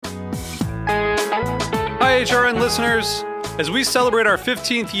HRN listeners. As we celebrate our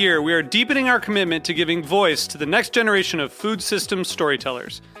 15th year, we are deepening our commitment to giving voice to the next generation of food systems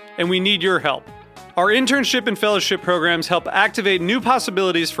storytellers, and we need your help. Our internship and fellowship programs help activate new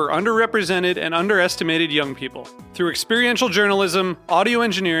possibilities for underrepresented and underestimated young people through experiential journalism, audio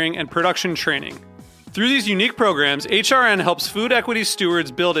engineering, and production training. Through these unique programs, HRN helps food equity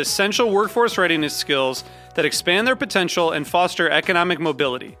stewards build essential workforce readiness skills that expand their potential and foster economic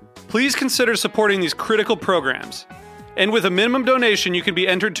mobility. Please consider supporting these critical programs. And with a minimum donation, you can be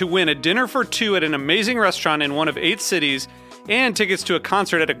entered to win a dinner for two at an amazing restaurant in one of 8 cities and tickets to a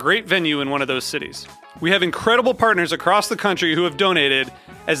concert at a great venue in one of those cities. We have incredible partners across the country who have donated,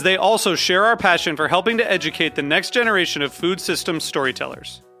 as they also share our passion for helping to educate the next generation of food systems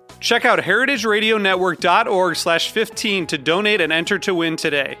storytellers. Check out heritageradionetwork.org/15 to donate and enter to win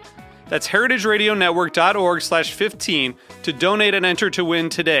today. That's heritageradionetwork.org/15 to donate and enter to win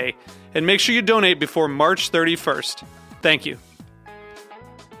today. And make sure you donate before March 31st. Thank you.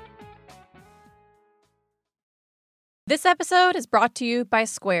 This episode is brought to you by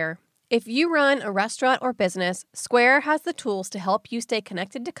Square. If you run a restaurant or business, Square has the tools to help you stay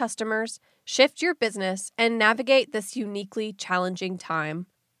connected to customers, shift your business, and navigate this uniquely challenging time.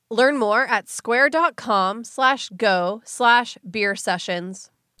 Learn more at square.com/go/beer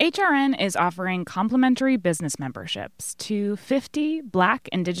sessions. HRN is offering complimentary business memberships to 50 Black,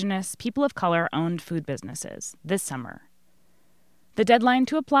 Indigenous, people of color-owned food businesses this summer. The deadline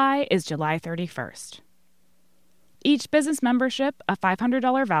to apply is July 31st. Each business membership, a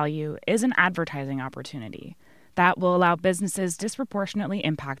 $500 value, is an advertising opportunity that will allow businesses disproportionately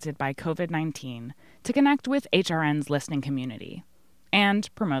impacted by COVID-19 to connect with HRN's listening community and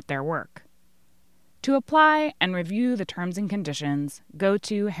promote their work. To apply and review the terms and conditions, go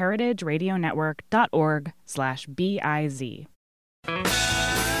to heritageradionetwork.org/BIZ.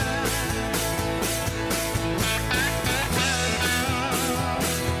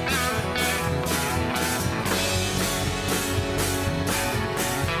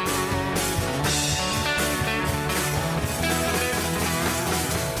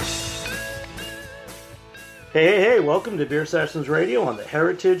 Hey, welcome to Beer Sessions Radio on the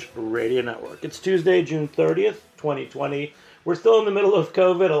Heritage Radio Network. It's Tuesday, June 30th, 2020. We're still in the middle of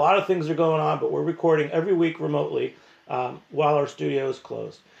COVID. A lot of things are going on, but we're recording every week remotely while our studio is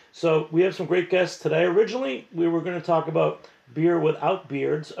closed. So we have some great guests today. Originally, we were going to talk about Beer Without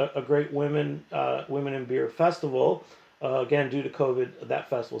Beards, a great women in beer festival. Again, due to COVID, that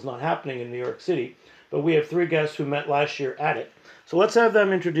festival is not happening in New York City. But we have 3 guests who met last year at it. So let's have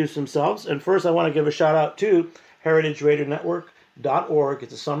them introduce themselves. And first, I want to give a shout out to heritageradionetwork.org.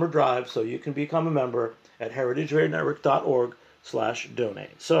 It's a summer drive, so you can become a member at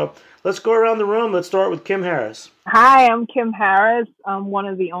heritageradionetwork.org/donate. So let's go around the room. Let's start with Kim Harris. Hi, I'm Kim Harris. I'm one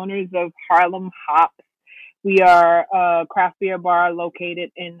of the owners of Harlem Hops. We are a craft beer bar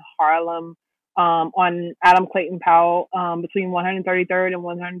located in Harlem on Adam Clayton Powell between 133rd and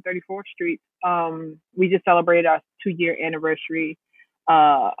 134th Street. We just celebrated our 2-year anniversary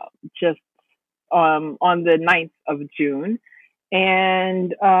just on the 9th of June.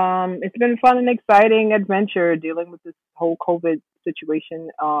 And it's been a fun and exciting adventure dealing with this whole COVID situation.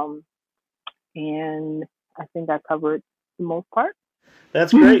 And I think I covered the most part.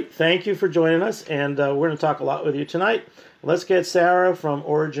 That's great. Thank you for joining us. And we're going to talk a lot with you tonight. Let's get Sarah from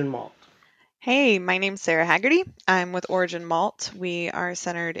Origin Malt. Hey, my name's Sarah Haggerty. I'm with Origin Malt. We are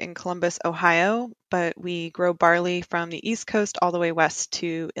centered in Columbus, Ohio, but we grow barley from the East Coast all the way west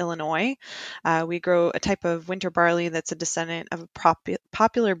to Illinois. We grow a type of winter barley that's a descendant of a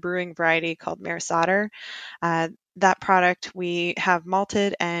popular brewing variety called Maris Otter. That product we have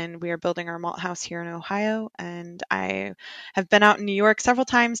malted, and we are building our malt house here in Ohio. And I have been out in New York several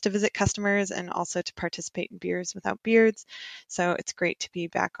times to visit customers and also to participate in Beers Without Beards. So it's great to be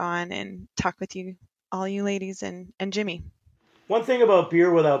back on and talk with you, all you ladies, and Jimmy. One thing about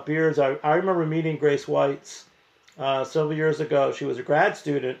Beer Without Beards, I remember meeting Grace Weitz several years ago. She was a grad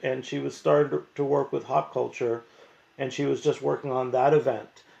student, and she was starting to work with hop culture, and she was just working on that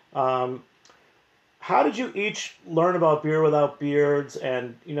event. How did you each learn about Beer Without Beards,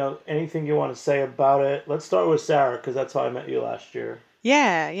 and anything you want to say about it? Let's start with Sarah, because that's how I met you last year.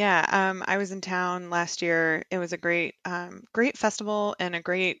 Yeah. I was in town last year. It was a great festival and a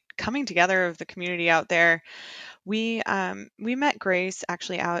great coming together of the community out there. We met Grace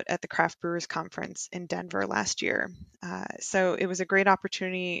actually out at the Craft Brewers Conference in Denver last year. So it was a great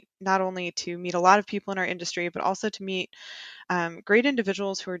opportunity not only to meet a lot of people in our industry, but also to meet great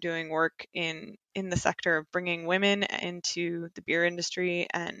individuals who are doing work in the sector of bringing women into the beer industry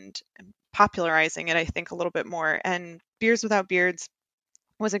and popularizing it, I think, a little bit more. And Beers Without Beards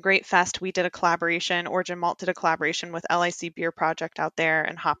was a great fest. We did a collaboration, Origin Malt did a collaboration with LIC Beer Project out there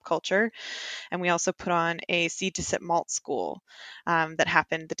and Hop Culture. And we also put on a seed to sip malt school that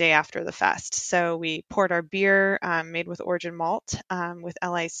happened the day after the fest. So we poured our beer made with Origin Malt with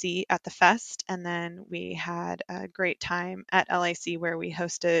LIC at the fest. And then we had a great time at LIC where we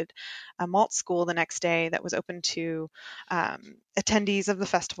hosted a malt school the next day that was open to attendees of the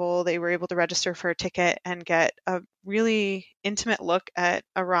festival. They were able to register for a ticket and get a really intimate look at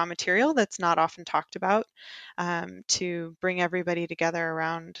a raw material that's not often talked about, to bring everybody together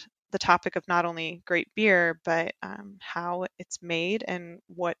around the topic of not only great beer, but how it's made and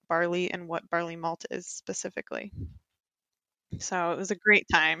what barley malt is specifically. So it was a great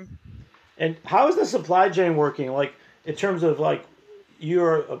time. And how is the supply chain working? Like in terms of like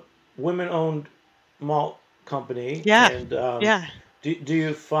you're a women-owned malt company. Yeah. And Yeah. Do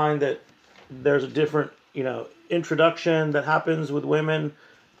you find that there's a different, introduction that happens with women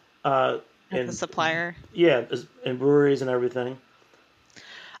As a supplier? Yeah, in breweries and everything.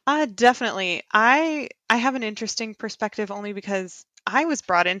 Definitely. I have an interesting perspective only because I was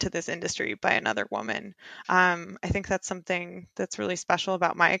brought into this industry by another woman. I think that's something that's really special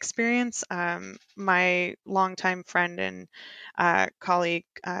about my experience. My longtime friend and colleague,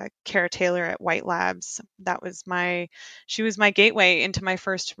 Kara Taylor at White Labs, she was my gateway into my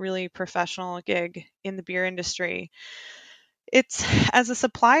first really professional gig in the beer industry. As a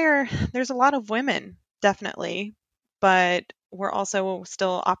supplier, there's a lot of women, definitely, but we're also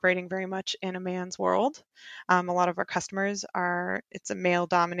still operating very much in a man's world. A lot of our customers it's a male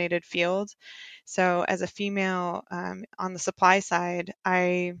dominated field. So as a female on the supply side,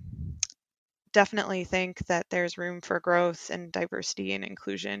 I definitely think that there's room for growth and diversity and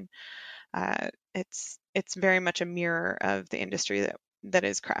inclusion. It's very much a mirror of the industry that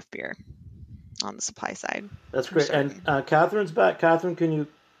is craft beer on the supply side. That's great. And Catherine's back. Catherine, can you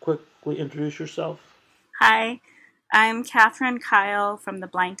quickly introduce yourself? Hi, I'm Catherine Kyle from the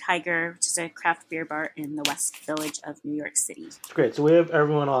Blind Tiger, which is a craft beer bar in the West Village of New York City. That's great. So we have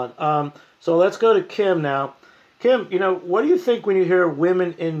everyone on. So let's go to Kim now. Kim, what do you think when you hear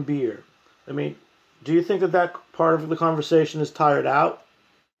women in beer? I mean, do you think that part of the conversation is tired out?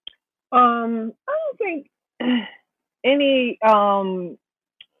 I don't think any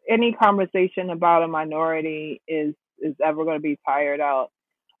conversation about a minority is ever going to be tired out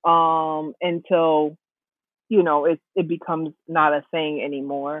until it becomes not a thing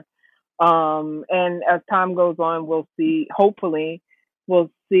anymore. And as time goes on, hopefully we'll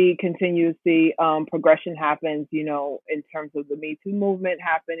continue to see progression happens, in terms of the Me Too movement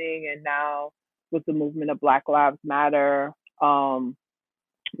happening, and now with the movement of Black Lives Matter,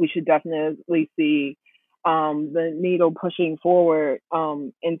 we should definitely see the needle pushing forward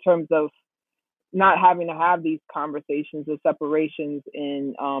in terms of not having to have these conversations or separations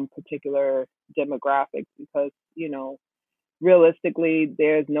in particular demographics, because realistically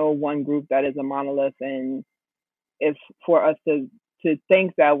there's no one group that is a monolith, and if for us to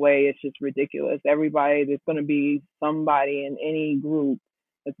think that way, it's just ridiculous. There's going to be somebody in any group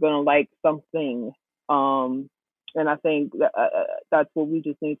that's going to like something, and I think that's what we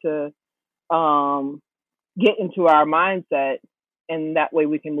just need to get into our mindset, and that way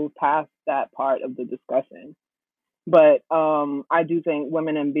we can move past that part of the discussion. But I do think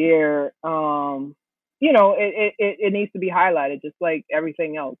women in beer, it needs to be highlighted, just like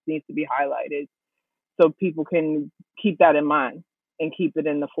everything else needs to be highlighted, so people can keep that in mind and keep it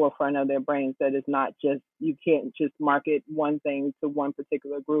in the forefront of their brains, that it's not just, you can't just market one thing to one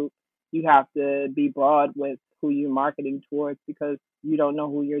particular group. You have to be broad with who you're marketing towards, because you don't know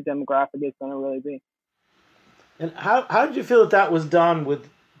who your demographic is going to really be. And how did you feel that was done with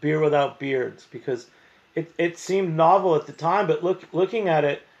Beer Without Beards? Because it seemed novel at the time, but looking at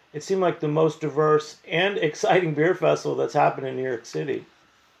it, it seemed like the most diverse and exciting beer festival that's happened in New York City.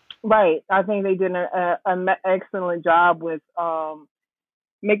 Right. I think they did an excellent job with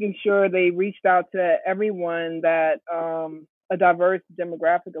making sure they reached out to everyone, that a diverse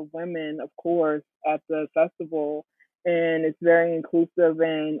demographic of women, of course, at the festival. And it's very inclusive,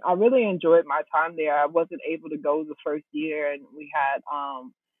 and I really enjoyed my time there. I wasn't able to go the first year, and we had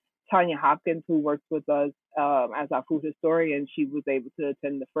Tanya Hopkins, who works with us as our food historian. She was able to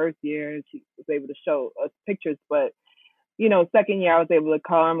attend the first year, and she was able to show us pictures. But second year I was able to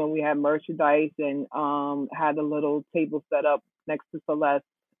come, and we had merchandise, and had a little table set up next to Celeste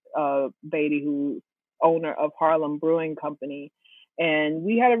Beatty, who's owner of Harlem Brewing Company. And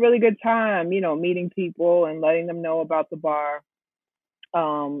we had a really good time, meeting people and letting them know about the bar.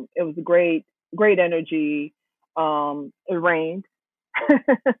 It was a great energy. It rained,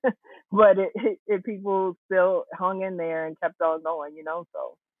 but it people still hung in there and kept on going,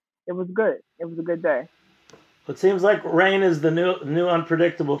 So it was good. It was a good day. It seems like rain is the new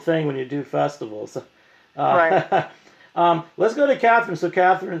unpredictable thing when you do festivals. Right. Let's go to Catherine. So,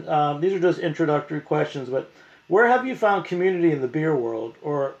 Catherine, these are just introductory questions, but where have you found community in the beer world,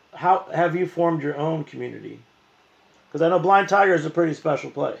 or how have you formed your own community? Because I know Blind Tiger is a pretty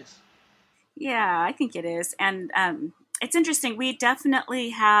special place. Yeah, I think it is. And it's interesting. We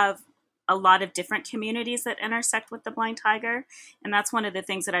definitely have a lot of different communities that intersect with the Blind Tiger. And that's one of the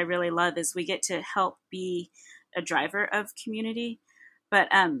things that I really love is we get to help be a driver of community. But,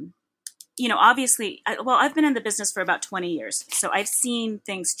 obviously, I've been in the business for about 20 years. So I've seen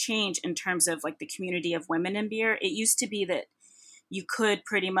things change in terms of like the community of women in beer. It used to be that you could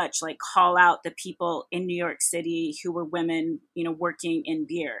pretty much like call out the people in New York City who were women, working in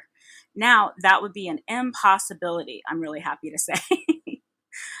beer. Now that would be an impossibility, I'm really happy to say.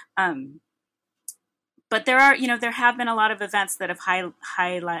 But there have been a lot of events that have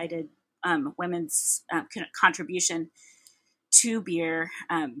highlighted women's contribution to beer.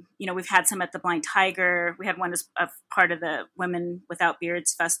 We've had some at the Blind Tiger. We had one as a part of the Women Without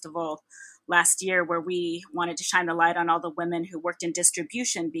Beards Festival last year, where we wanted to shine the light on all the women who worked in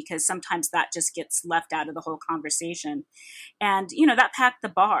distribution, because sometimes that just gets left out of the whole conversation. And, that packed the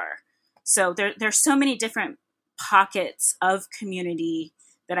bar. So there's so many different pockets of community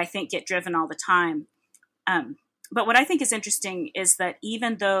that I think get driven all the time. But what I think is interesting is that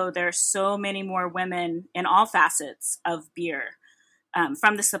even though there are so many more women in all facets of beer,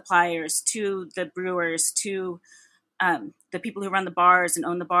 from the suppliers to the brewers to the people who run the bars and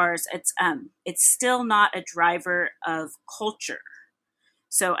own the bars, it's still not a driver of culture.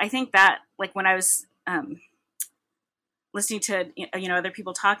 So I think that, like, when I was listening to other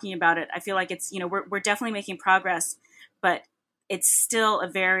people talking about it, I feel like it's we're definitely making progress, but it's still a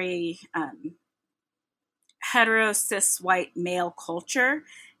very hetero cis white male culture,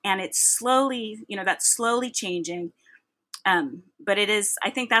 and it's slowly that's slowly changing. But it is, I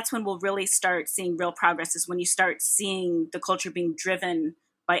think that's when we'll really start seeing real progress, is when you start seeing the culture being driven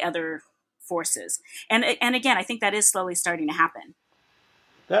by other forces. And again, I think that is slowly starting to happen.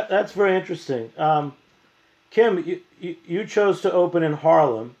 That's very interesting. Kim, you chose to open in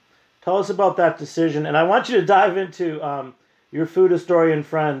Harlem. Tell us about that decision. And I want you to dive into your food historian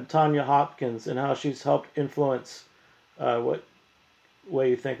friend, Tanya Hopkins, and how she's helped influence what way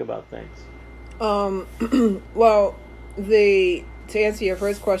you think about things. Well, to answer your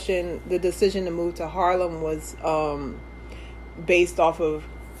first question, the decision to move to Harlem was based off of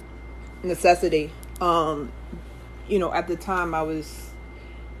necessity. At the time I was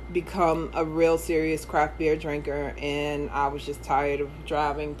become a real serious craft beer drinker, and I was just tired of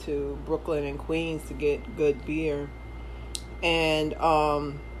driving to Brooklyn and Queens to get good beer. And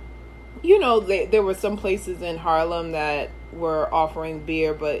there were some places in Harlem that were offering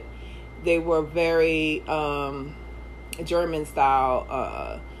beer, but they were very German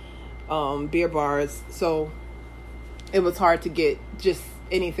style beer bars, so it was hard to get just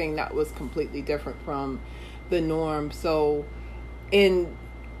anything that was completely different from the norm. So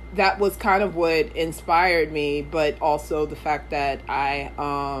that was kind of what inspired me, but also the fact that I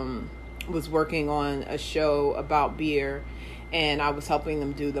was working on a show about beer, and I was helping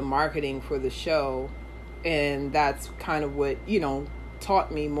them do the marketing for the show, and that's kind of what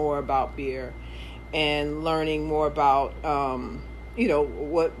taught me more about beer, and learning more about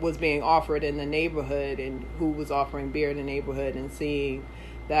what was being offered in the neighborhood and who was offering beer in the neighborhood, and seeing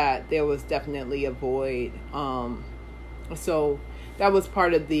that there was definitely a void. So that was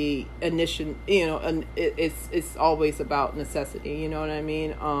part of the initial, and it's always about necessity, you know what I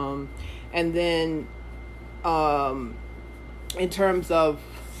mean? And then in terms of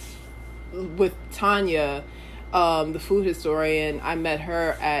with Tanya, the food historian, I met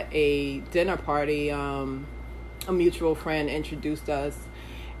her at a dinner party. A mutual friend introduced us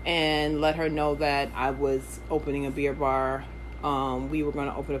and let her know that I was opening a beer bar. We were going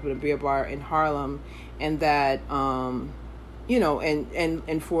to open up a beer bar in Harlem, and that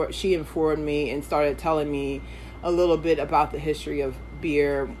she informed me and started telling me a little bit about the history of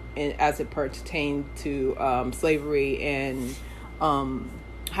beer and as it pertained to slavery, and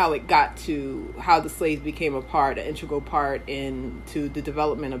how the slaves became an integral part into the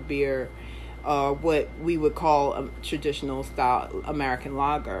development of beer, what we would call a traditional style American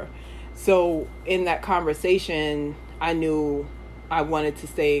lager. So in that conversation, I knew I wanted to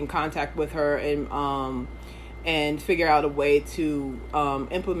stay in contact with her and figure out a way to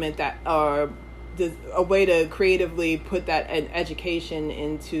implement that, or a way to creatively put that education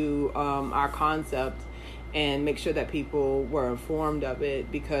into our concept, and make sure that people were informed of it.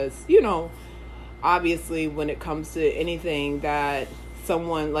 Because obviously when it comes to anything that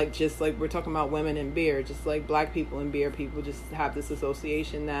someone like, just like we're talking about women in beer, just like black people in beer, people just have this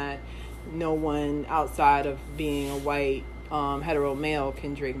association that no one outside of being a white hetero male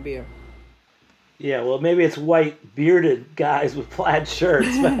can drink beer. Yeah, well, maybe it's white bearded guys with plaid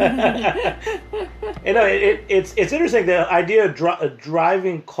shirts. You know, it's interesting, the idea of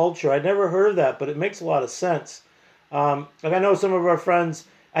driving culture. I'd never heard of that, but it makes a lot of sense. Like I know some of our friends.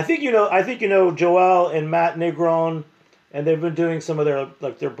 I think you know Joel and Matt Negron, and they've been doing some of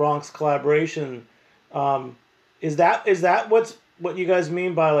their Bronx collaboration. Is that what you guys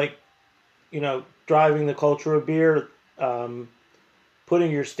mean by, like, you know, driving the culture of beer?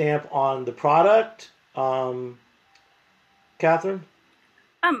 Putting your stamp on the product, Catherine?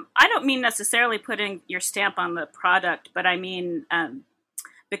 I don't mean necessarily putting your stamp on the product, but I mean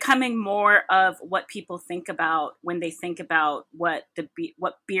becoming more of what people think about when they think about what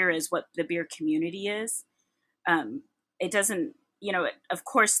beer is, what the beer community is. It doesn't, you know, of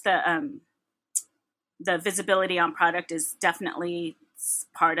course the visibility on product is definitely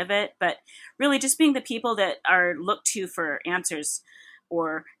part of it, but really just being the people that are looked to for answers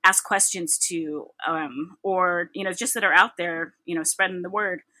or ask questions to, or, you know, just that are out there, you know, spreading the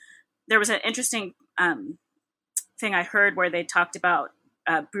word. There was an interesting thing I heard where they talked about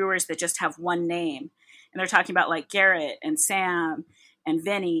brewers that just have one name, and they're talking about like Garrett and Sam and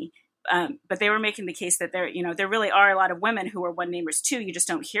Vinny, but they were making the case that there really are a lot of women who are one namers too. You just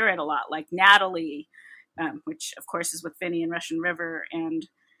don't hear it a lot, like Natalie, which of course is with Vinny and Russian River, and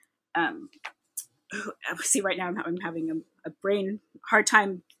see, right now I'm having a brain hard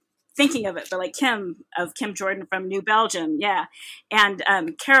time thinking of it, but like Kim Jordan from New Belgium, yeah, and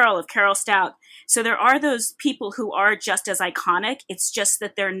Carol of Carol Stout. So there are those people who are just as iconic. It's just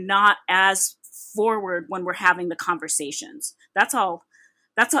that they're not as forward when we're having the conversations. That's all.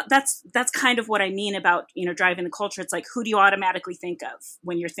 That's kind of what I mean about, you know, driving the culture. It's like, who do you automatically think of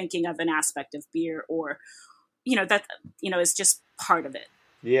when you're thinking of an aspect of beer, or, you know, that, you know, is just part of it.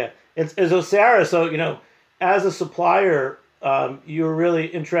 Yeah. And so Sarah, you know, as a supplier, you're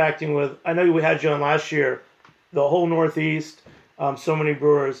really interacting with, I know we had you on last year, the whole Northeast, so many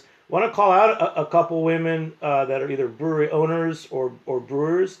brewers. Want to call out a couple women that are either brewery owners or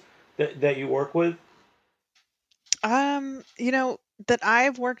brewers that you work with? You know, that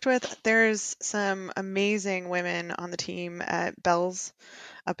I've worked with, there's some amazing women on the team at Bell's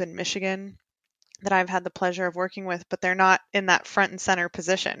up in Michigan that I've had the pleasure of working with, but they're not in that front and center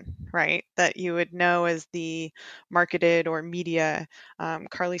position, right? That you would know as the marketed or media.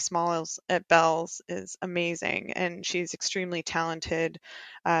 Carly Smalls at Bell's is amazing, and she's extremely talented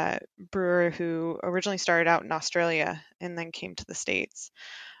brewer who originally started out in Australia and then came to the States.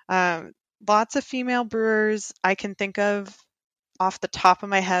 Lots of female brewers I can think of off the top of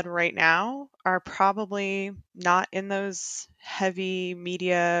my head right now are probably not in those heavy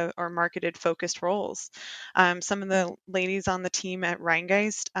media or marketed focused roles. Some of the ladies on the team at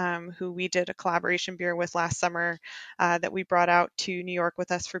Rheingeist, who we did a collaboration beer with last summer that we brought out to New York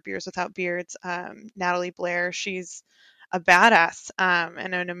with us for Beers Without Beards, Natalie Blair, she's a badass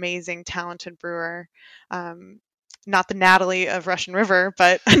and an amazing, talented brewer. Not the Natalie of Russian River,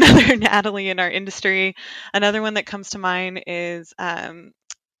 but another Natalie in our industry. Another one that comes to mind is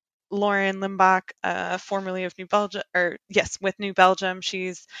Lauren Limbach, formerly of New Belgium, with New Belgium.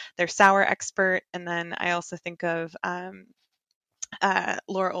 She's their sour expert. And then I also think of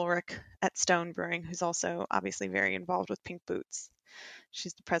Laura Ulrich at Stone Brewing, who's also obviously very involved with Pink Boots.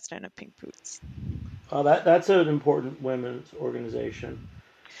 She's the president of Pink Boots. That's an important women's organization.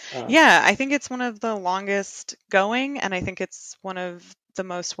 Yeah, I think it's one of the longest going, and I think it's one of the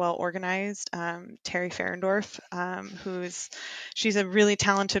most well organized. Terry Ferendorf, she's a really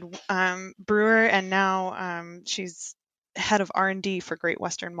talented brewer, and now she's head of R&D for Great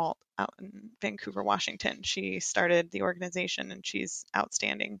Western Malt out in Vancouver, Washington. She started the organization, and she's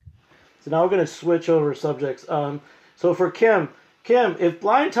outstanding. So now we're going to switch over subjects. So for Kim, if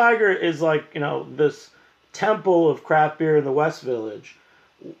Blind Tiger is like, you know, this temple of craft beer in the West Village,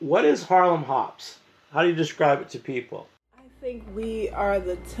 what is Harlem Hops? How do you describe it to people? I think we are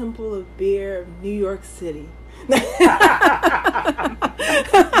the temple of beer of New York City.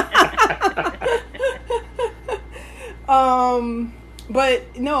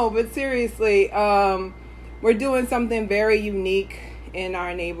 But seriously, we're doing something very unique in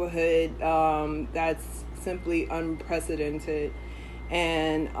our neighborhood that's simply unprecedented,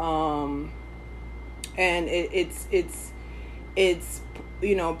 and it's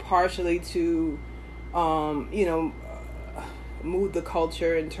you know, partially to move the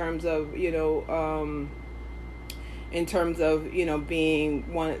culture in terms of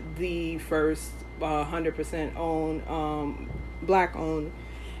being one of the first 100% owned Black-owned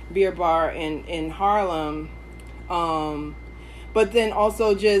beer bar in Harlem. But then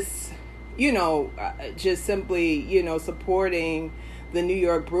also just, just simply, supporting the New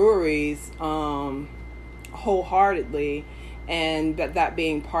York breweries wholeheartedly, and that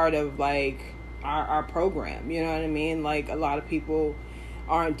being part of like our program, you know what I mean? Like a lot of people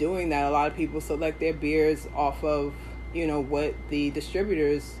aren't doing that. A lot of people select their beers off of, what the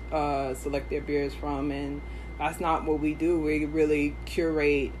distributors select their beers from, and that's not what we do. We really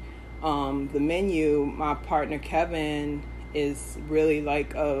curate the menu. My partner Kevin is really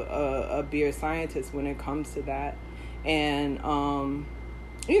like a beer scientist when it comes to that, and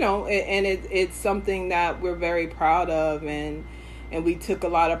it's something that we're very proud of, and we took a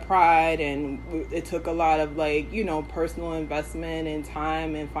lot of pride, and it took a lot of personal investment and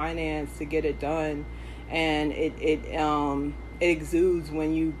time and finance to get it done, and it exudes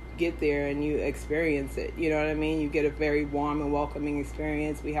when you get there and you experience it. You know what I mean? You get a very warm and welcoming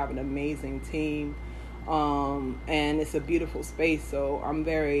experience. We have an amazing team, and it's a beautiful space. So I'm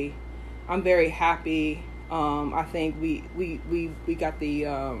very happy. I think we got the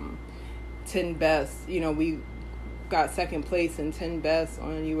 10 best. We got second place in 10 best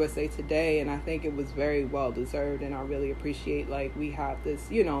on USA Today, and I think it was very well deserved, and I really appreciate we have this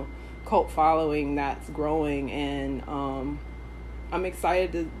cult following that's growing, and I'm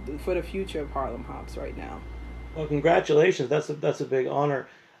excited for the future of Harlem Hops right now. Well, congratulations. That's a big honor.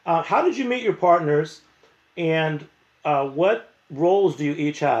 How did you meet your partners, and what roles do you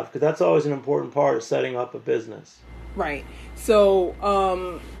each have? Because that's always an important part of setting up a business. Right. So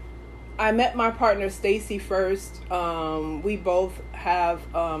I met my partner Stacy first. We both have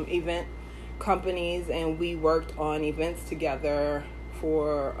event companies, and we worked on events together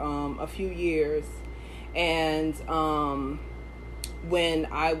for a few years. And when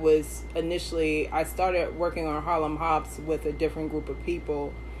I started working on Harlem Hops with a different group of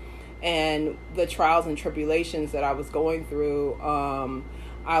people, and the trials and tribulations that I was going through,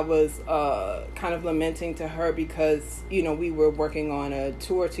 I was kind of lamenting to her because, we were working on a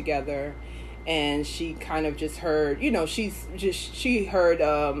tour together, and she kind of just heard, she heard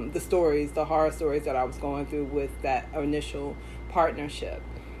the horror stories that I was going through with that initial partnership.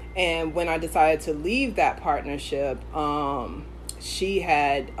 And when I decided to leave that partnership, she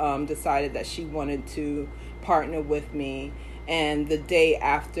had decided that she wanted to partner with me. And the day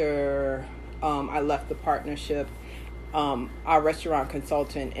after I left the partnership, our restaurant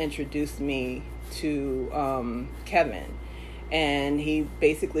consultant introduced me to Kevin. And he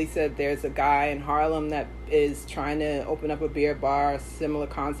basically said, there's a guy in Harlem that is trying to open up a beer bar, similar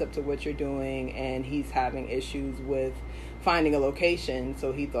concept to what you're doing, and he's having issues with finding a location.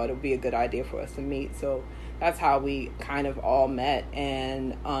 So he thought it would be a good idea for us to meet. So that's how we kind of all met.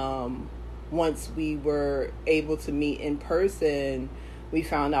 And once we were able to meet in person, we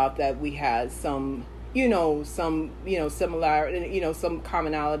found out that we had some similarity, some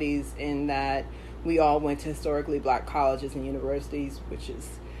commonalities in that we all went to historically Black colleges and universities, which is,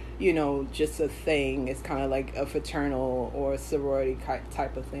 just a thing. It's kind of like a fraternal or a sorority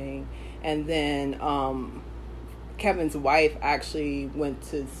type of thing. And then Kevin's wife actually went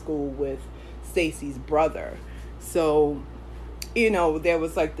to school with Stacy's brother. So, there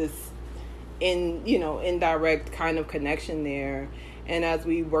was like this indirect kind of connection there. And as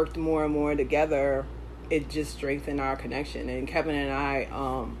we worked more and more together, it just strengthened our connection. And Kevin and I,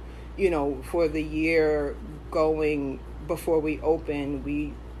 for the year going before we opened,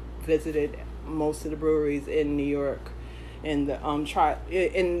 we visited most of the breweries in New York, and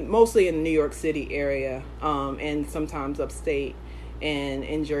mostly in the New York City area, and sometimes upstate and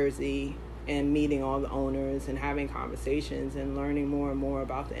in Jersey, and meeting all the owners and having conversations and learning more and more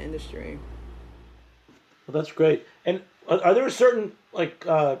about the industry. Well, that's great. And are there certain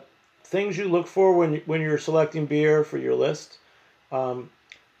things you look for when you're selecting beer for your list?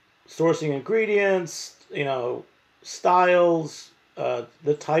 Sourcing ingredients, styles,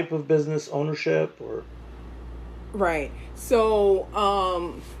 the type of business ownership, or? Right. So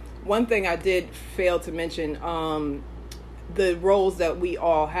one thing I did fail to mention, the roles that we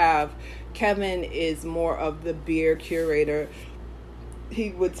all have. Kevin is more of the beer curator.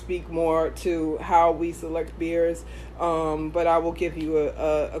 He would speak more to how we select beers, but I will give you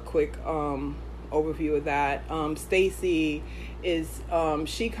a quick overview of that. Stacy is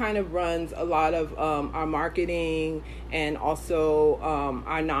she kind of runs a lot of our marketing, and also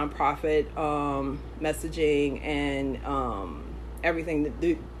our nonprofit messaging, and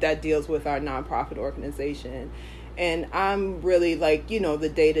everything that deals with our nonprofit organization. And I'm really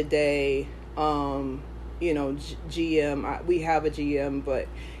the day-to-day GM. We have a GM, but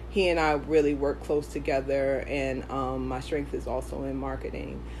he and I really work close together, and my strength is also in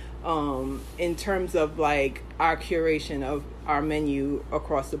marketing. In terms of like our curation of our menu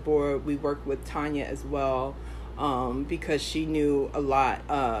across the board, we worked with Tanya as well, because she knew a lot.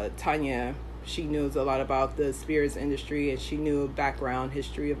 Tanya, she knows a lot about the spirits industry, and she knew a background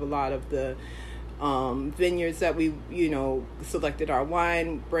history of a lot of the vineyards that we, selected our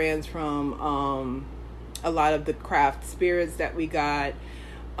wine brands from, a lot of the craft spirits that we got,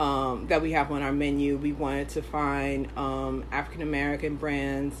 that we have on our menu. We wanted to find African American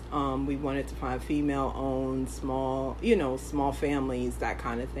brands. We wanted to find female owned, small families, that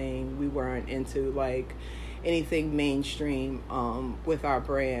kind of thing. We weren't into like anything mainstream with our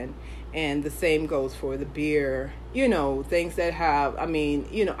brand. And the same goes for the beer, things that have,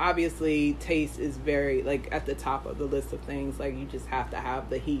 obviously taste is very like at the top of the list of things. Like you just have to have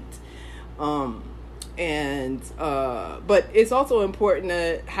the heat. But it's also important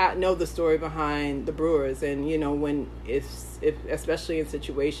to know the story behind the brewers. And, when if especially in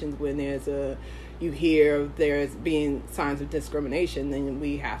situations when you hear there's being signs of discrimination, then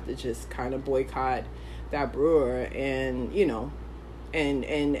we have to just kind of boycott that brewer and,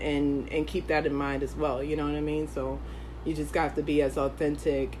 and keep that in mind as well. You know what I mean? So you just got to be as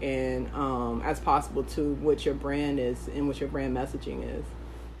authentic and as possible to what your brand is and what your brand messaging is.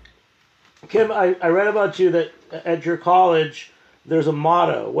 Kim, I read about you that at your college there's a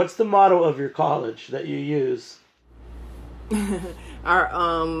motto. What's the motto of your college that you use?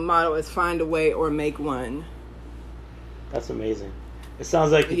 Our motto is find a way or make one. That's amazing. It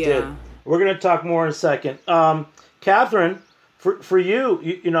sounds like you did. We're going to talk more in a second. Catherine, for you,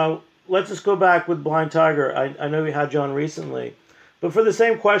 let's just go back with Blind Tiger. I know we had you on recently, but for the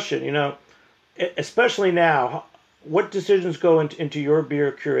same question, especially now, what decisions go into your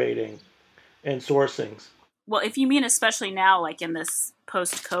beer curating and sourcings? Well, if you mean especially now, like in this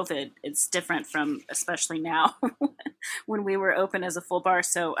post-COVID, it's different from especially now when we were open as a full bar.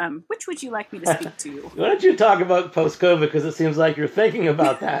 So which would you like me to speak to? Why don't you talk about post-COVID, because it seems like you're thinking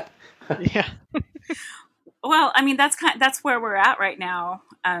about that. Yeah. Well, that's where we're at right now.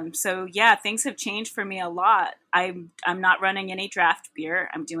 So yeah, things have changed for me a lot. I'm not running any draft beer.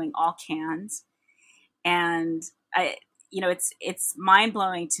 I'm doing all cans, and it's mind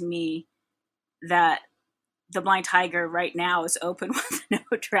blowing to me that the Blind Tiger right now is open with no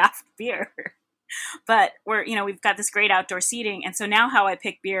draft beer. But we've got this great outdoor seating, and so now how I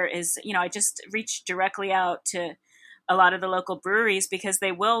pick beer is, I just reach directly out to a lot of the local breweries because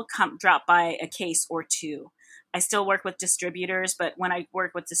they will drop by a case or two. I still work with distributors, but when I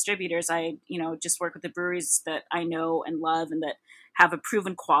work with distributors, I, just work with the breweries that I know and love and that have a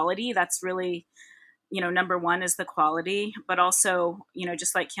proven quality. That's really, number one is the quality, but also,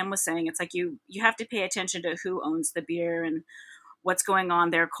 just like Kim was saying, it's like you have to pay attention to who owns the beer and what's going on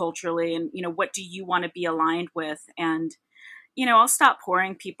there culturally and, what do you want to be aligned with? And, I'll stop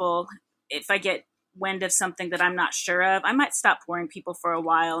pouring people if I get wind of something that I'm not sure of. I might stop pouring people for a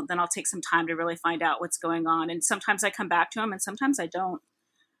while, then I'll take some time to really find out what's going on. And sometimes I come back to them and sometimes I don't.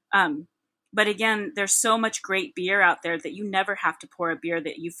 But again, there's so much great beer out there that you never have to pour a beer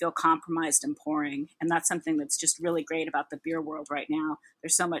that you feel compromised in pouring. And that's something that's just really great about the beer world right now.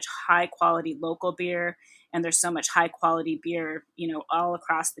 There's so much high quality local beer and there's so much high quality beer, all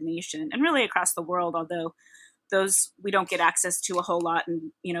across the nation and really across the world. Although those we don't get access to a whole lot.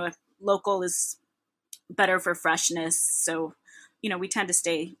 And, local is better for freshness. So, we tend to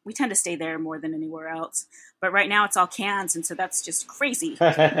stay there more than anywhere else. But right now it's all cans. And so that's just crazy.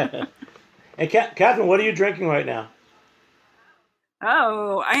 And Catherine, what are you drinking right now?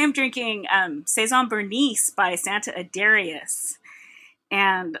 Oh, I am drinking Saison Bernice by Santa Adarius.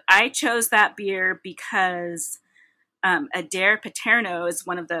 And I chose that beer because Adair Paterno is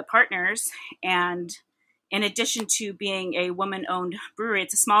one of the partners. And in addition to being a woman-owned brewery,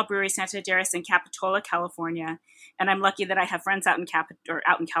 it's a small brewery, Santa Adarius in Capitola, California. And I'm lucky that I have friends out in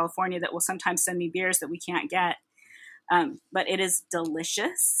California that will sometimes send me beers that we can't get. But it is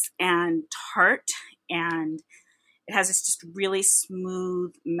delicious and tart, and it has this just really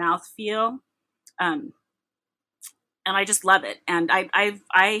smooth mouthfeel. And I just love it. And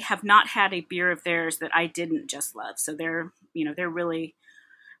I have not had a beer of theirs that I didn't just love. So they're really,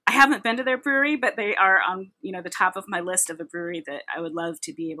 I haven't been to their brewery, but they are on, the top of my list of a brewery that I would love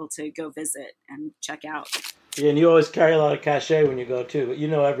to be able to go visit and check out. Yeah, and you always carry a lot of cachet when you go too, but you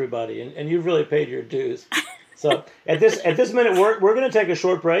know everybody, and you've really paid your dues. So at this minute, we're going to take a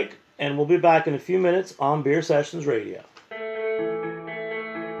short break, and we'll be back in a few minutes on Beer Sessions Radio.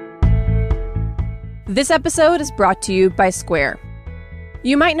 This episode is brought to you by Square.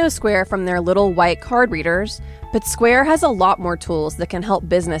 You might know Square from their little white card readers, but Square has a lot more tools that can help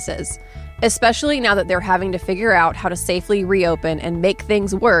businesses, especially now that they're having to figure out how to safely reopen and make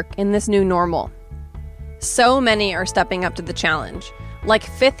things work in this new normal. So many are stepping up to the challenge, like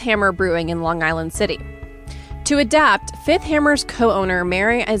Fifth Hammer Brewing in Long Island City. To adapt, Fifth Hammer's co-owner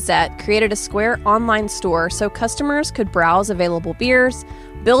Mary Izette created a Square online store so customers could browse available beers,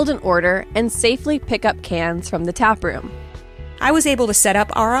 build an order, and safely pick up cans from the tap room. I was able to set up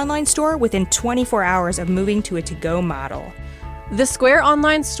our online store within 24 hours of moving to a to-go model. The Square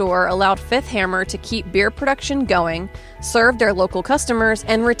online store allowed Fifth Hammer to keep beer production going, serve their local customers,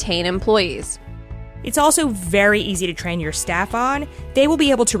 and retain employees. It's also very easy to train your staff on. They will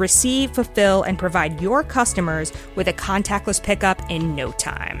be able to receive, fulfill, and provide your customers with a contactless pickup in no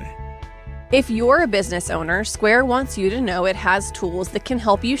time. If you're a business owner, Square wants you to know it has tools that can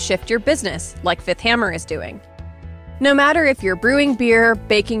help you shift your business, like Fifth Hammer is doing. No matter if you're brewing beer,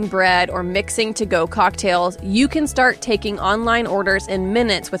 baking bread, or mixing to-go cocktails, you can start taking online orders in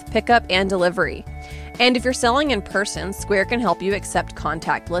minutes with pickup and delivery. And if you're selling in person, Square can help you accept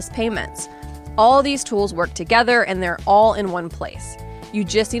contactless payments. All these tools work together and they're all in one place. You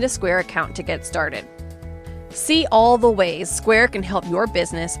just need a Square account to get started. See all the ways Square can help your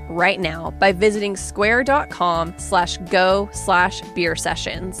business right now by visiting square.com/go/beer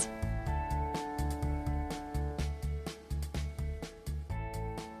sessions.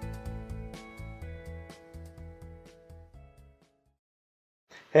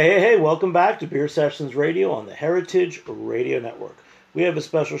 Hey, welcome back to Beer Sessions Radio on the Heritage Radio Network. We have a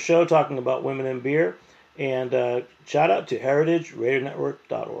special show talking about women in beer, and shout out to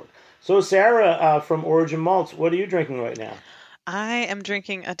heritageradionetwork.org. So Sarah from Origin Malts, what are you drinking right now? I am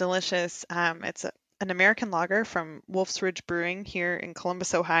drinking a delicious, it's an American lager from Wolf's Ridge Brewing here in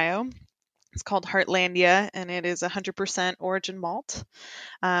Columbus, Ohio. It's called Heartlandia, and it is 100% Origin malt,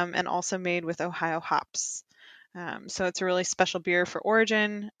 and also made with Ohio hops. So it's a really special beer for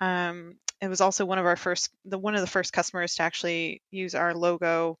Origin. It was also one of the first customers to actually use our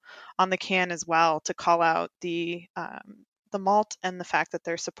logo on the can as well to call out the malt and the fact that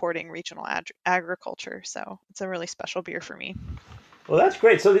they're supporting regional agriculture. So it's a really special beer for me. Well, that's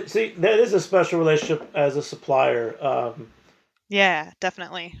great. So see, that is a special relationship as a supplier. Yeah,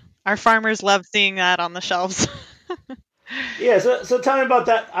 definitely. Our farmers love seeing that on the shelves. Yeah. So tell me about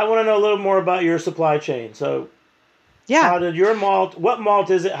that. I want to know a little more about your supply chain. So. Yeah. How did your malt, what malt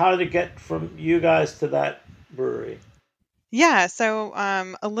is it? How did it get from you guys to that brewery? Yeah, so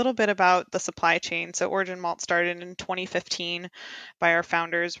a little bit about the supply chain. So Origin Malt started in 2015 by our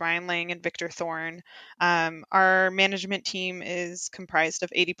founders, Ryan Lang and Victor Thorne. Our management team is comprised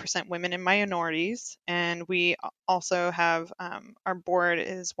of 80% women and minorities, and we also have our board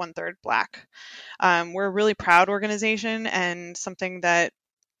is 1/3 Black. We're a really proud organization and something that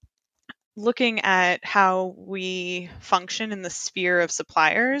looking at how we function in the sphere of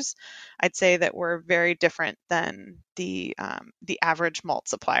suppliers, I'd say that we're very different than the average malt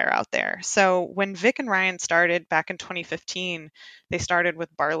supplier out there. So when Vic and Ryan started back in 2015, they started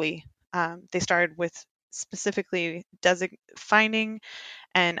with barley. They started with specifically finding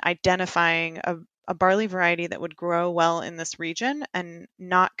and identifying a barley variety that would grow well in this region and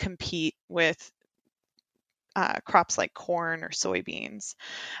not compete with crops like corn or soybeans.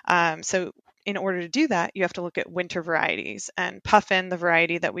 So in order to do that, you have to look at winter varieties. And Puffin, the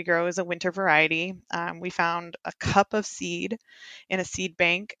variety that we grow, is a winter variety. We found a cup of seed in a seed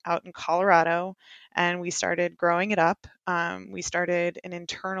bank out in Colorado, and we started growing it up. We started an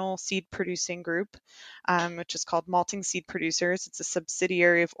internal seed producing group, which is called Malting Seed Producers. It's a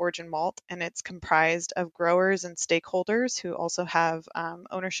subsidiary of Origin Malt, and it's comprised of growers and stakeholders who also have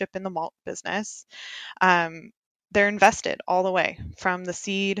ownership in the malt business. They're invested all the way from the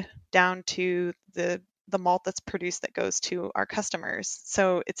seed down to the malt that's produced that goes to our customers.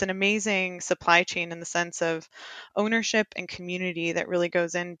 So it's an amazing supply chain in the sense of ownership and community that really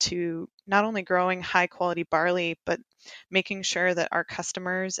goes into not only growing high quality barley, but making sure that our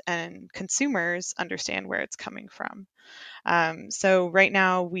customers and consumers understand where it's coming from. So right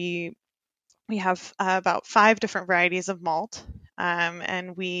now we have about 5 different varieties of malt,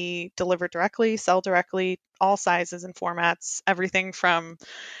 and we deliver directly, sell directly, all sizes and formats, everything from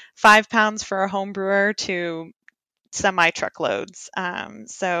 5 pounds for a home brewer to semi-truckloads.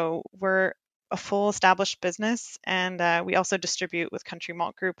 So we're a full established business, and we also distribute with Country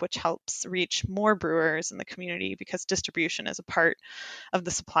Malt Group, which helps reach more brewers in the community because distribution is a part of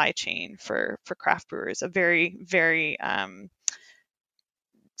the supply chain for craft brewers, a very, very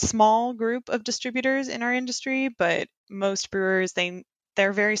small group of distributors in our industry, but most brewers, they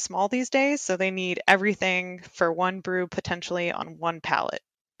they're very small these days, so they need everything for one brew potentially on one pallet.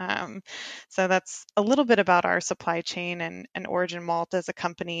 So that's a little bit about our supply chain and Origin Malt as a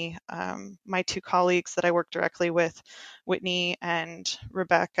company. My two colleagues that I work directly with, Whitney and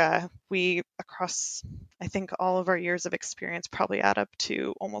Rebecca, we, across, I think, all of our years of experience, probably add up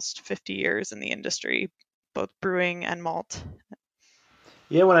to almost 50 years in the industry, both brewing and malt.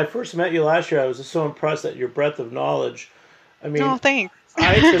 Yeah, when I first met you last year, I was just so impressed at your breadth of knowledge. I mean, oh, thanks.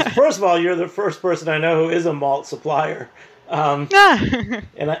 'Cause first of all, you're the first person I know who is a malt supplier. And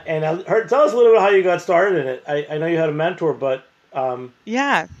I heard, tell us a little bit how you got started in it. I know you had a mentor, but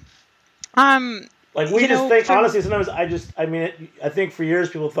yeah. Like we just think, honestly, sometimes I think for years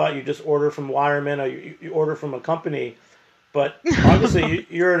people thought you just order from Wireman or you order from a company, but obviously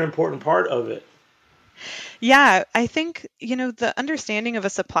you're an important part of it. Yeah, I think, the understanding of a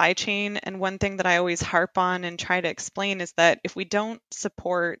supply chain, and one thing that I always harp on and try to explain is that if we don't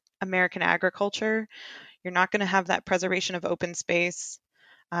support American agriculture, you're not going to have that preservation of open space.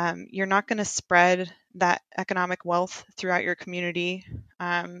 You're not going to spread that economic wealth throughout your community.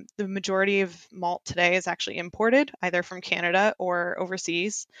 The majority of malt today is actually imported, either from Canada or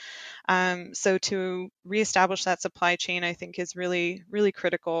overseas. So to reestablish that supply chain, I think, is really, really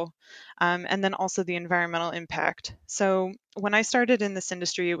critical. And then also the environmental impact. So when I started in this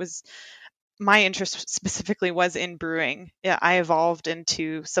industry, my interest specifically was in brewing. Yeah, I evolved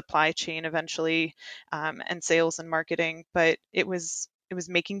into supply chain eventually, and sales and marketing, but it was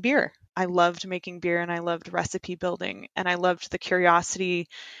making beer. I loved making beer, and I loved recipe building, and I loved the curiosity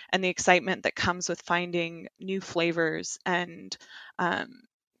and the excitement that comes with finding new flavors and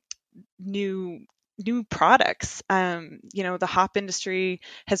new products. The hop industry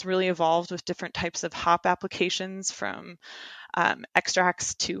has really evolved with different types of hop applications, from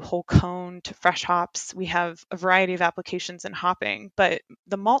extracts to whole cone to fresh hops. We have a variety of applications in hopping, but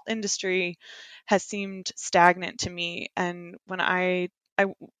the malt industry has seemed stagnant to me. And when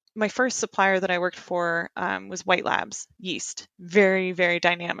my first supplier that I worked for was White Labs yeast. Very, very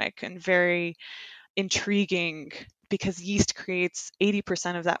dynamic and very intriguing, because yeast creates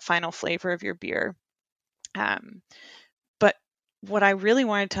 80% of that final flavor of your beer. But what I really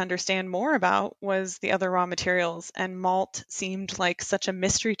wanted to understand more about was the other raw materials, and malt seemed like such a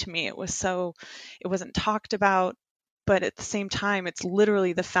mystery to me. It wasn't talked about, but at the same time, it's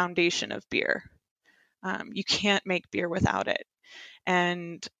literally the foundation of beer. You can't make beer without it.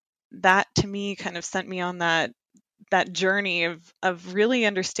 And that, to me, kind of sent me on that journey of really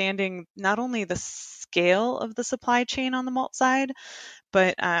understanding not only the scale of the supply chain on the malt side,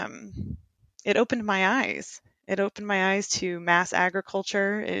 but it opened my eyes. It opened my eyes to mass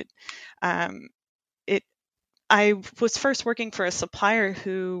agriculture. I was first working for a supplier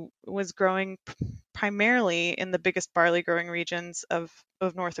who was growing primarily in the biggest barley growing regions of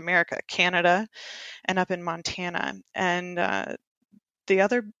North America, Canada, and up in Montana. And the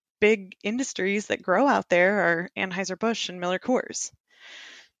other big industries that grow out there are Anheuser-Busch and Miller Coors.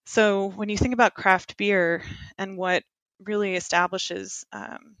 So when you think about craft beer and what really establishes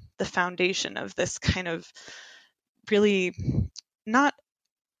the foundation of this kind of really not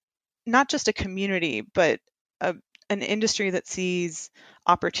just a community, but an industry that sees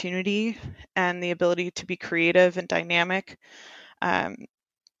opportunity and the ability to be creative and dynamic,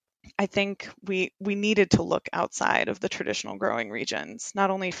 I think we needed to look outside of the traditional growing regions,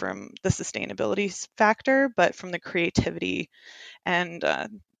 not only from the sustainability factor, but from the creativity and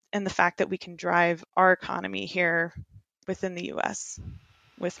the fact that we can drive our economy here within the U.S.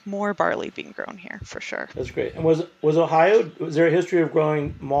 with more barley being grown here, for sure. That's great. And was Ohio, was there a history of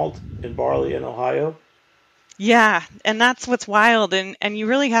growing malt and barley in Ohio? Yeah, and that's what's wild. And you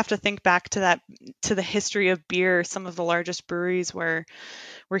really have to think back to the history of beer. Some of the largest breweries were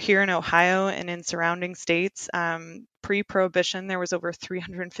here in Ohio and in surrounding states. Pre-Prohibition, there was over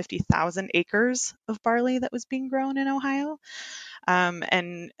 350,000 acres of barley that was being grown in Ohio.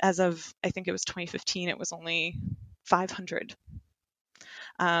 And as of, I think it was 2015, it was only 500.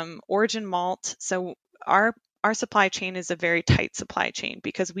 Origin Malt, so our supply chain is a very tight supply chain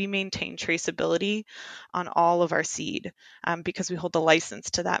because we maintain traceability on all of our seed, because we hold the license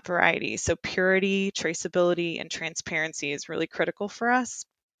to that variety. So purity, traceability, and transparency is really critical for us.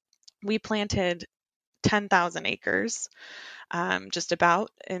 We planted 10,000 acres, just about,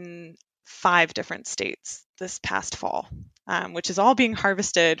 in 5 different states this past fall, which is all being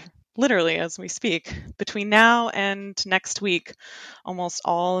harvested literally as we speak. Between now and next week, almost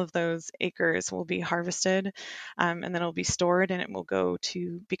all of those acres will be harvested, and then it'll be stored, and it will go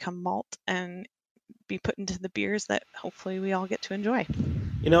to become malt and be put into the beers that hopefully we all get to enjoy.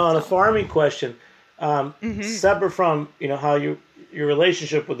 On a farming question, separate from how your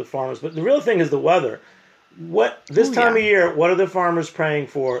relationship with the farmers, but the real thing is the weather. What this time of year, what are the farmers praying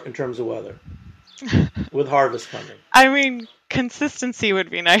for in terms of weather with harvest coming? I mean, consistency would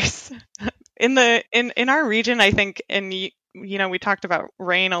be nice. In our region, I think, and we talked about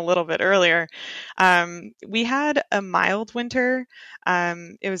rain a little bit earlier. We had a mild winter.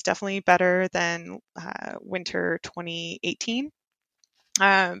 It was definitely better than winter 2018.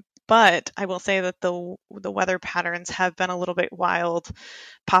 But I will say that the weather patterns have been a little bit wild.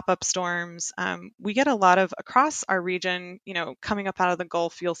 Pop-up storms. We get a lot of, across our region, coming up out of the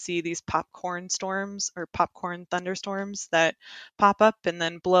Gulf, you'll see these popcorn storms or popcorn thunderstorms that pop up and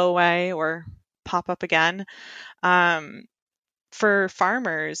then blow away or pop up again. For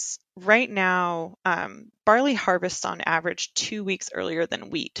farmers, right now, barley harvests on average 2 weeks earlier than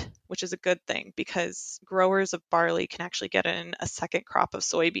wheat, which is a good thing because growers of barley can actually get in a second crop of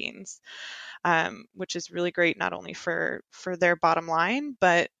soybeans, which is really great not only for their bottom line,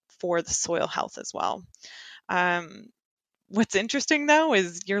 but for the soil health as well. What's interesting, though,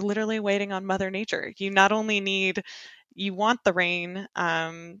 is you're literally waiting on Mother Nature. You not only you want the rain,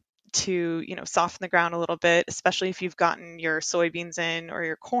 to soften the ground a little bit, especially if you've gotten your soybeans in or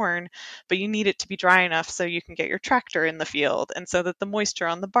your corn, but you need it to be dry enough so you can get your tractor in the field and so that the moisture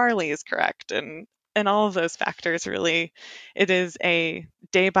on the barley is correct, and all of those factors. Really, it is a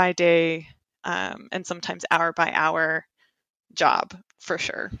day by day and sometimes hour by hour job for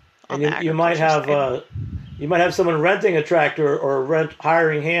sure. And you might have someone renting a tractor or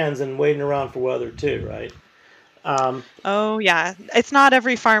hiring hands and waiting around for weather too, right? Oh yeah, it's not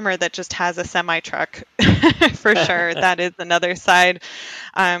every farmer that just has a semi truck for sure. That is another side.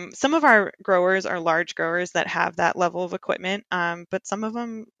 Some of our growers are large growers that have that level of equipment, but some of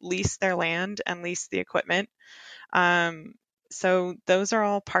them lease their land and lease the equipment. So those are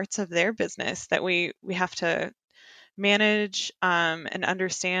all parts of their business that we have to manage and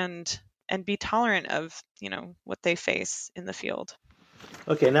understand and be tolerant of, what they face in the field.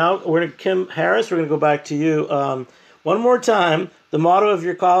 Okay, now Kim Harris, we're going to go back to you. One more time, the motto of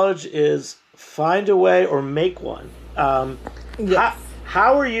your college is find a way or make one. Yes.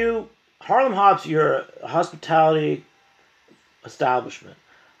 How are you, Harlem Hops, you're a hospitality establishment.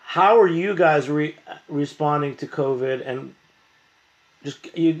 How are you guys responding to COVID? And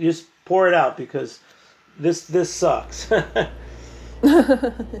just pour it out because this sucks.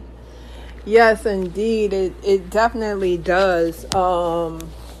 Yes, indeed, it definitely does. But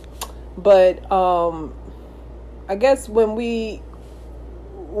I guess when we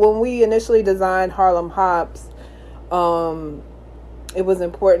initially designed Harlem Hops, it was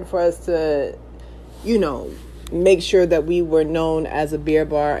important for us to, make sure that we were known as a beer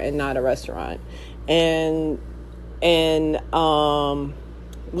bar and not a restaurant, and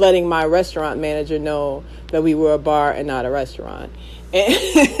letting my restaurant manager know that we were a bar and not a restaurant.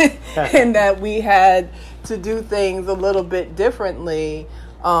 And that we had to do things a little bit differently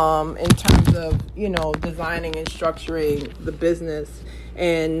in terms of, designing and structuring the business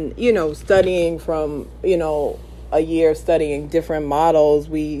and, studying from, a year studying different models.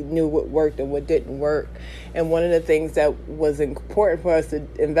 We knew what worked and what didn't work. And one of the things that was important for us to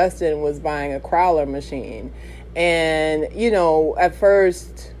invest in was buying a crowler machine. And, at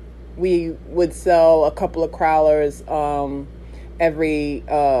first we would sell a couple of crowlers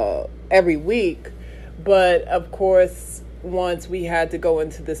every week, but of course once we had to go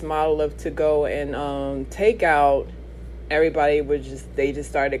into this model of to go and take out, everybody they just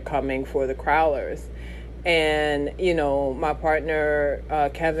started coming for the crowlers. And my partner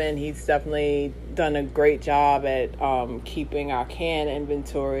Kevin, he's definitely done a great job at keeping our can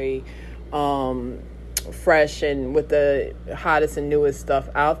inventory fresh and with the hottest and newest stuff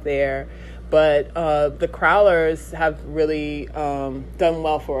out there. But the crowlers have really done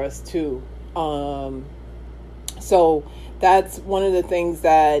well for us too. So that's one of the things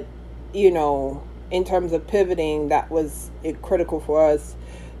that, in terms of pivoting, that was critical for us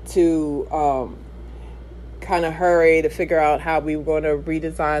to kind of hurry to figure out how we were going to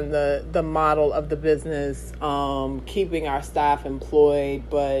redesign the model of the business, keeping our staff employed,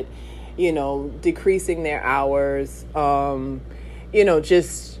 but, decreasing their hours,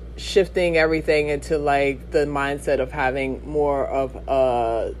 just shifting everything into like the mindset of having more of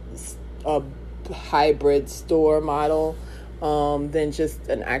a hybrid store model than just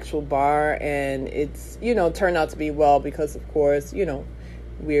an actual bar. And it's turned out to be well because of course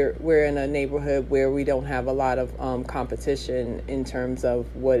we're in a neighborhood where we don't have a lot of competition in terms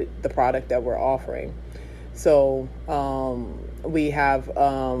of what the product that we're offering. So we have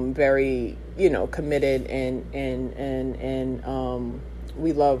very committed and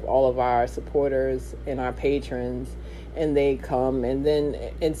we love all of our supporters and our patrons, and they come, and then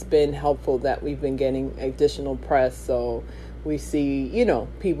it's been helpful that we've been getting additional press, so we see,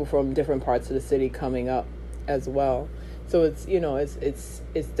 people from different parts of the city coming up as well. So it's,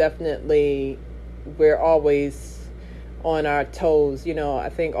 it's definitely, we're always on our toes. I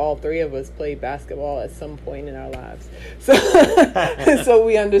think all three of us played basketball at some point in our lives, so so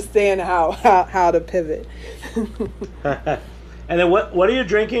we understand how to pivot. And then what are you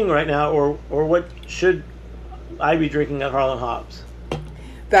drinking right now, or what should I be drinking at Harlan Hops?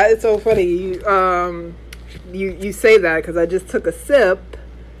 That is so funny. You say that because I just took a sip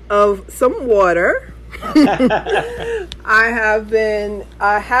of some water. I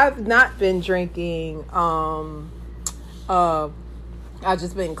have not been drinking. I've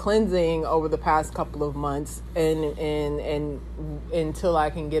just been cleansing over the past couple of months, and until I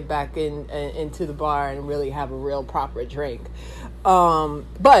can get back into the bar and really have a real proper drink.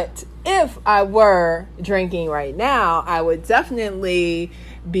 But if I were drinking right now, I would definitely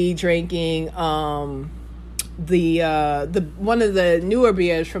be drinking the one of the newer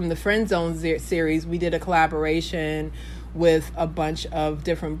beers from the Friend Zone series. We did a collaboration with a bunch of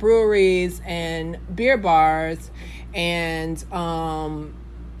different breweries and beer bars, and our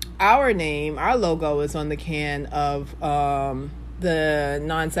logo is on the can of the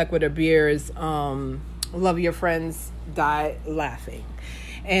Non Sequitur beers, Love Your Friends, Die Laughing.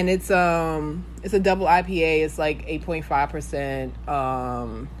 And it's a double IPA. It's like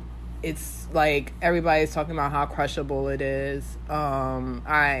 8.5%. It's like everybody's talking about how crushable it is.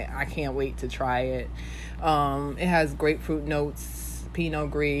 I can't wait to try it. It has grapefruit notes, Pinot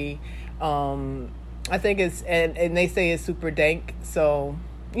Gris. I think it's and they say it's super dank. So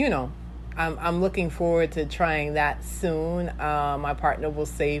I'm looking forward to trying that soon. My partner will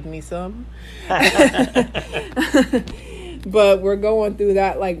save me some. But we're going through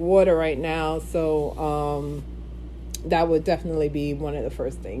that like water right now. So that would definitely be one of the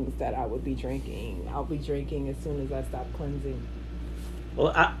first things that I would be drinking. I'll be drinking as soon as I stop cleansing.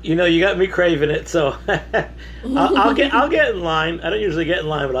 Well, you got me craving it, so I'll get in line. I don't usually get in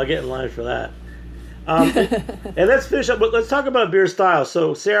line, but I'll get in line for that. And let's finish up. But let's talk about beer style.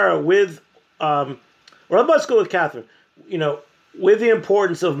 So, Sarah, or let's go with Catherine. With the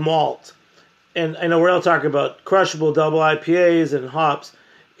importance of malt, and I know we're all talking about crushable double IPAs and hops.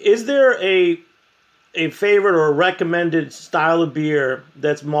 Is there a favorite or a recommended style of beer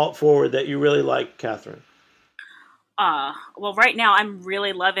that's malt forward that you really like, Catherine? Well, right now I'm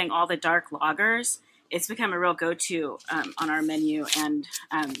really loving all the dark lagers. It's become a real go-to on our menu, and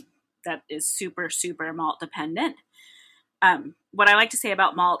that is super, super malt dependent. What I like to say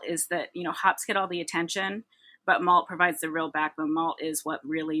about malt is that, hops get all the attention, but malt provides the real backbone. Malt is what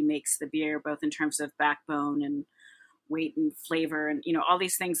really makes the beer, both in terms of backbone and weight and flavor, and, all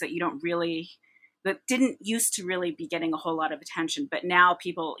these things that that didn't used to really be getting a whole lot of attention. But now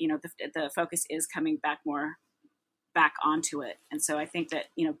people, the focus is coming back onto it. And so I think that,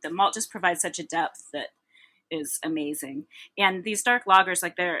 the malt just provides such a depth that is amazing. And these dark lagers, I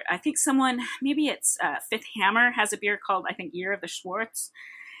think maybe it's Fifth Hammer has a beer called, I think, Year of the Schwartz.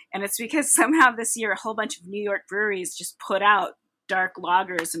 And it's because somehow this year, a whole bunch of New York breweries just put out dark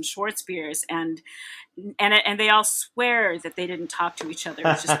lagers and Schwartz beers. And they all swear that they didn't talk to each other.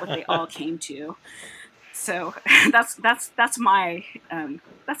 It's just what they all came to. So that's my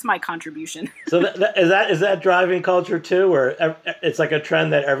contribution. So is that driving culture too, where it's like a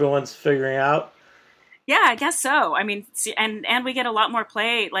trend that everyone's figuring out? Yeah, I guess so. I mean, and we get a lot more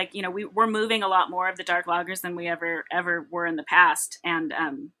play. Like, we're moving a lot more of the dark lagers than we ever were in the past. And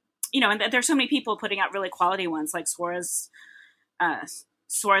and there's so many people putting out really quality ones. Like Suarez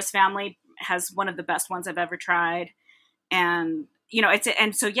Family has one of the best ones I've ever tried. And that's a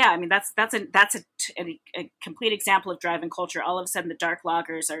complete example of driving culture. All of a sudden, the dark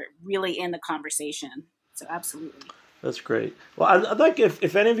lagers are really in the conversation. So absolutely. That's great. Well, I'd like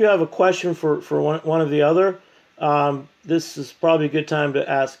if any of you have a question for one of the other, this is probably a good time to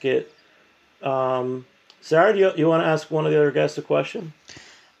ask it. Sarah, do you want to ask one of the other guests a question?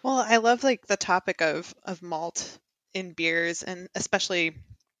 Well, I love the topic of malt in beers, and especially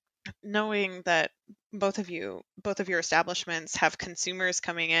knowing that both of your establishments have consumers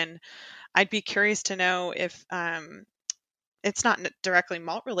coming in. I'd be curious to know if it's not directly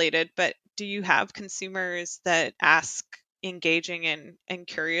malt related, but do you have consumers that ask engaging and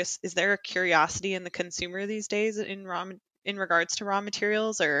curious? Is there a curiosity in the consumer these days in regards to raw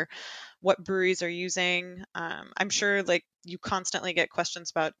materials or what breweries are using? I'm sure you constantly get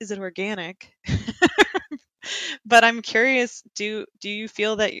questions about, is it organic? But I'm curious, do you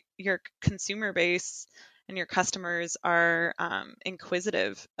feel that your consumer base and your customers are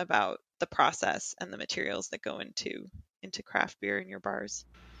inquisitive about the process and the materials that go into craft beer in your bars.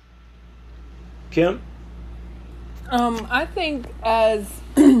 Kim? I think as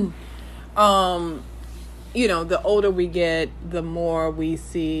the older we get, the more we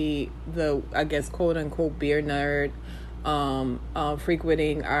see the, I guess, quote unquote beer nerd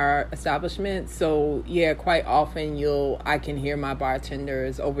frequenting our establishment. So yeah, quite often I can hear my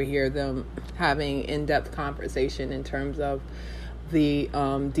bartenders, overhear them having in-depth conversation in terms of the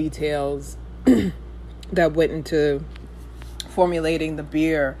details that went into formulating the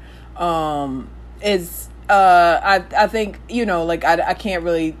beer. I think, I can't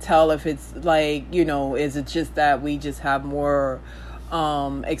really tell if it's is it just that we just have more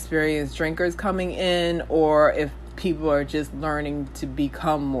experienced drinkers coming in, or if people are just learning to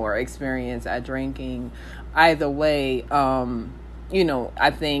become more experienced at drinking. Either way,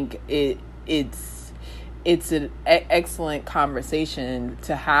 I think it's an excellent conversation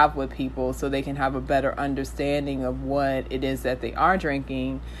to have with people so they can have a better understanding of what it is that they are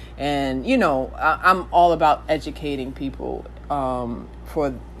drinking. And, I'm all about educating people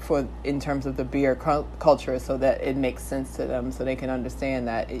for in terms of the beer culture, so that it makes sense to them, so they can understand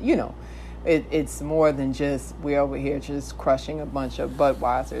that, it's more than just we're over here just crushing a bunch of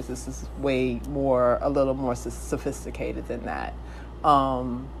Budweisers. This is a little more sophisticated than that.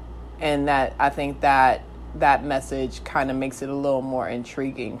 And that I think that message kind of makes it a little more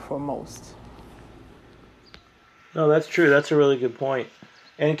intriguing for most. No, that's true. That's a really good point.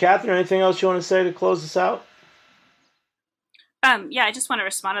 And Catherine, anything else you want to say to close this out? Yeah, I just want to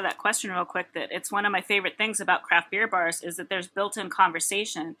respond to that question real quick, that it's one of my favorite things about craft beer bars is that there's built-in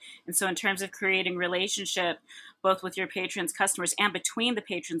conversation. And so in terms of creating relationship, both with your patrons, customers, and between the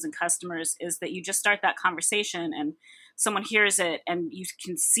patrons and customers, is that you just start that conversation and someone hears it and you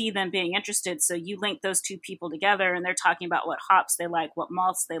can see them being interested. So you link those two people together and they're talking about what hops they like, what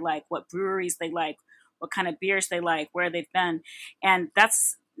malts they like, what breweries they like, what kind of beers they like, where they've been. And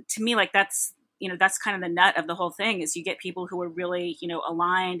that's, to me, that's kind of the nut of the whole thing, is you get people who are really,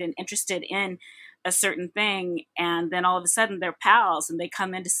 aligned and interested in a certain thing. And then all of a sudden they're pals and they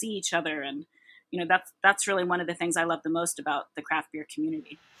come in to see each other. And, that's really one of the things I love the most about the craft beer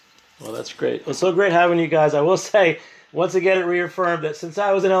community. Well, that's great. Well, so great having you guys. I will say, once again, it reaffirmed that since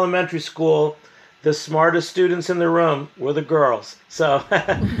I was in elementary school, the smartest students in the room were the girls. So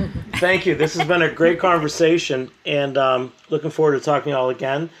thank you. This has been a great conversation, and looking forward to talking to you all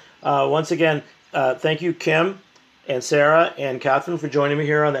again. Once again, thank you, Kim and Sarah and Catherine, for joining me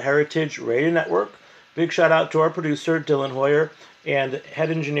here on the Heritage Radio Network. Big shout out to our producer, Dylan Hoyer, and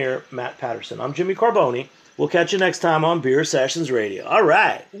head engineer, Matt Patterson. I'm Jimmy Carboni. We'll catch you next time on Beer Sessions Radio. All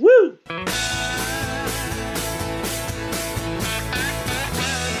right. Woo!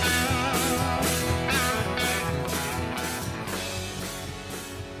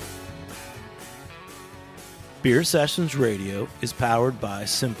 Beer Sessions Radio is powered by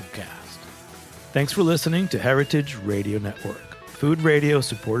Simplecast. Thanks for listening to Heritage Radio Network, food radio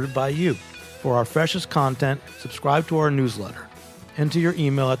supported by you. For our freshest content, subscribe to our newsletter. Enter your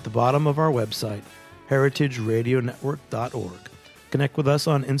email at the bottom of our website, heritageradionetwork.org. Connect with us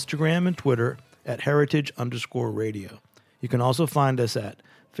on Instagram and Twitter at heritage_radio. You can also find us at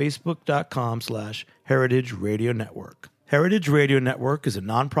facebook.com/Heritage Radio Network. Heritage Radio Network is a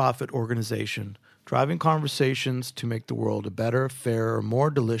nonprofit organization driving conversations to make the world a better, fairer, more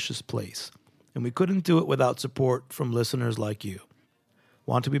delicious place. And we couldn't do it without support from listeners like you.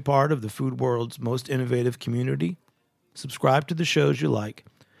 Want to be part of the food world's most innovative community? Subscribe to the shows you like.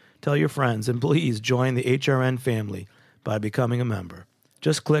 Tell your friends, and please join the HRN family by becoming a member.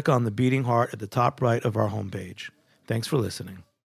 Just click on the beating heart at the top right of our homepage. Thanks for listening.